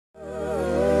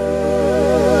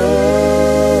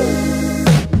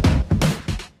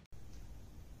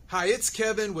It's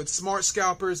Kevin with Smart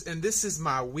Scalpers, and this is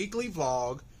my weekly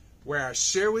vlog where I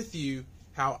share with you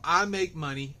how I make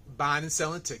money buying and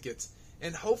selling tickets,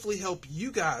 and hopefully help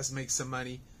you guys make some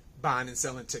money buying and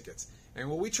selling tickets.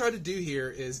 And what we try to do here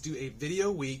is do a video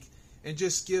a week and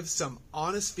just give some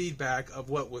honest feedback of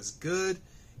what was good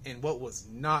and what was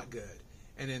not good.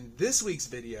 And in this week's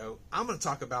video, I'm going to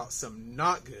talk about some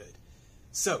not good.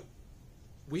 So,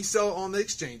 we sell on the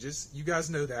exchanges. You guys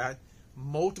know that.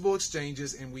 Multiple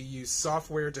exchanges, and we use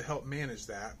software to help manage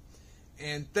that.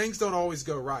 And things don't always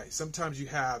go right. Sometimes you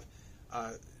have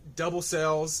double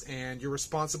sales, and you're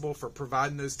responsible for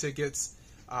providing those tickets.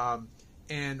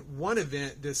 And one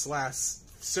event this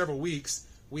last several weeks,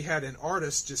 we had an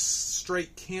artist just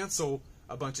straight cancel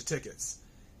a bunch of tickets.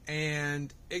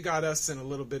 And it got us in a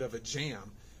little bit of a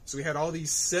jam. So we had all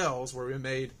these sales where we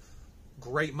made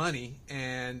great money,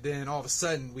 and then all of a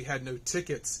sudden we had no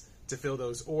tickets to fill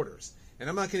those orders. And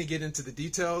I'm not going to get into the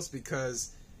details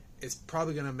because it's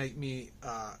probably going to make me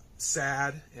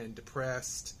sad and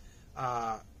depressed.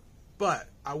 But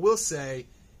I will say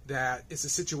that it's a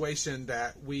situation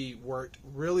that we worked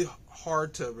really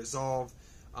hard to resolve.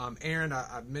 Aaron,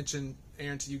 I've mentioned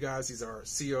Aaron to you guys. He's our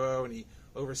COO, and he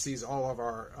oversees all of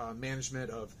our management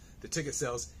of the ticket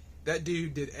sales. That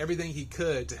dude did everything he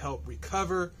could to help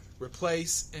recover,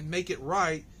 replace, and make it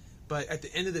right. But at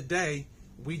the end of the day,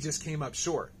 we just came up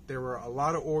short. There were a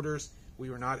lot of orders we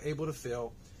were not able to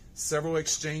fill. Several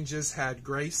exchanges had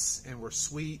grace and were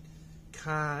sweet,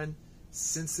 kind,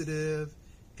 sensitive,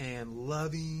 and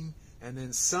loving. And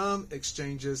then some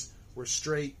exchanges were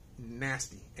straight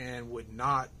nasty and would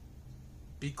not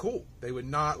be cool. They would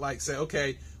not like say,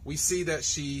 okay, we see that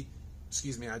she,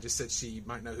 excuse me, I just said she, you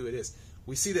might know who it is.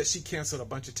 We see that she canceled a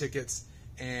bunch of tickets,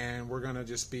 and we're going to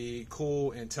just be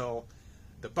cool and tell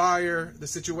the buyer the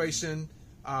situation.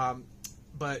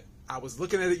 But I was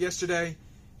looking at it yesterday,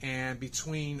 and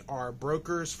between our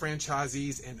brokers,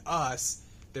 franchisees, and us,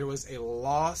 there was a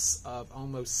loss of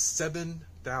almost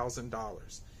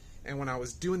 $7,000. And when I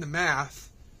was doing the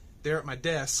math there at my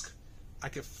desk, I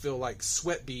could feel like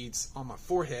sweat beads on my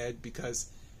forehead because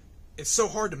it's so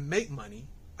hard to make money.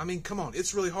 I mean, come on,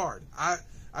 it's really hard. I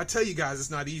tell you guys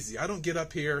it's not easy. I don't get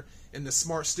up here in the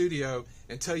Smart Studio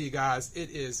and tell you guys it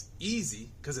is easy,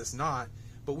 because it's not.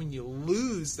 But when you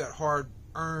lose that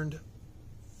hard-earned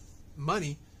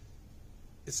money,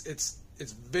 it's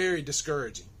very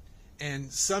discouraging.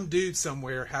 And some dude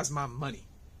somewhere has my money.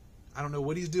 I don't know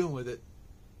what he's doing with it,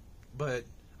 but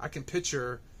I can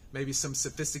picture maybe some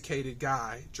sophisticated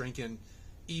guy drinking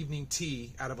evening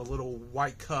tea out of a little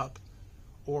white cup,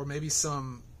 or maybe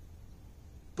some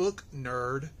book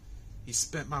nerd. He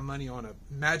spent my money on a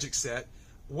magic set.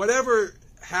 Whatever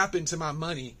happened to my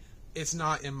money, it's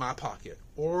not in my pocket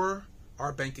or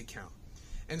our bank account.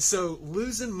 And so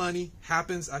losing money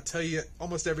happens. I tell you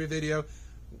almost every video,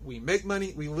 we make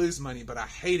money, we lose money, but I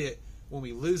hate it when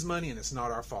we lose money and it's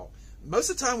not our fault. Most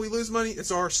of the time we lose money,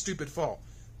 it's our stupid fault.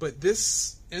 But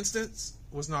this instance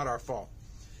was not our fault.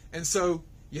 And so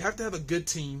you have to have a good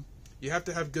team. You have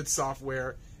to have good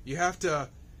software. You have to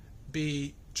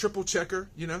be triple checker,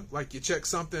 you know, like you check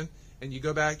something and you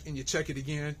go back and you check it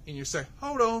again and you say,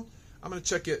 hold on, I'm going to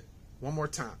check it one more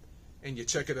time. And you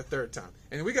check it a third time.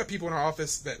 And we got people in our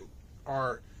office that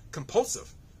are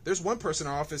compulsive. There's one person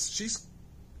in our office, she's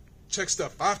checked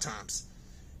stuff 5 times.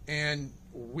 And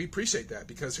we appreciate that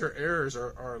because her errors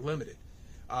are limited.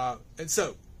 And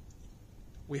so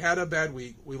we had a bad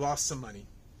week. We lost some money.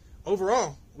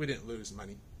 Overall, we didn't lose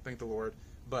money, thank the Lord.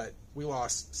 But we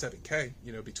lost $7K,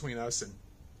 you know, between us and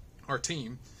our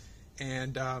team.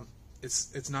 And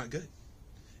it's not good.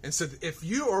 And so if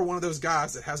you are one of those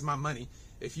guys that has my money,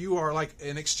 if you are like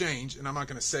an exchange, and I'm not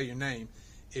going to say your name,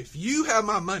 if you have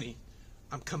my money,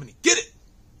 I'm coming to get it.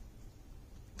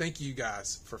 Thank you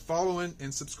guys for following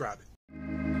and subscribing.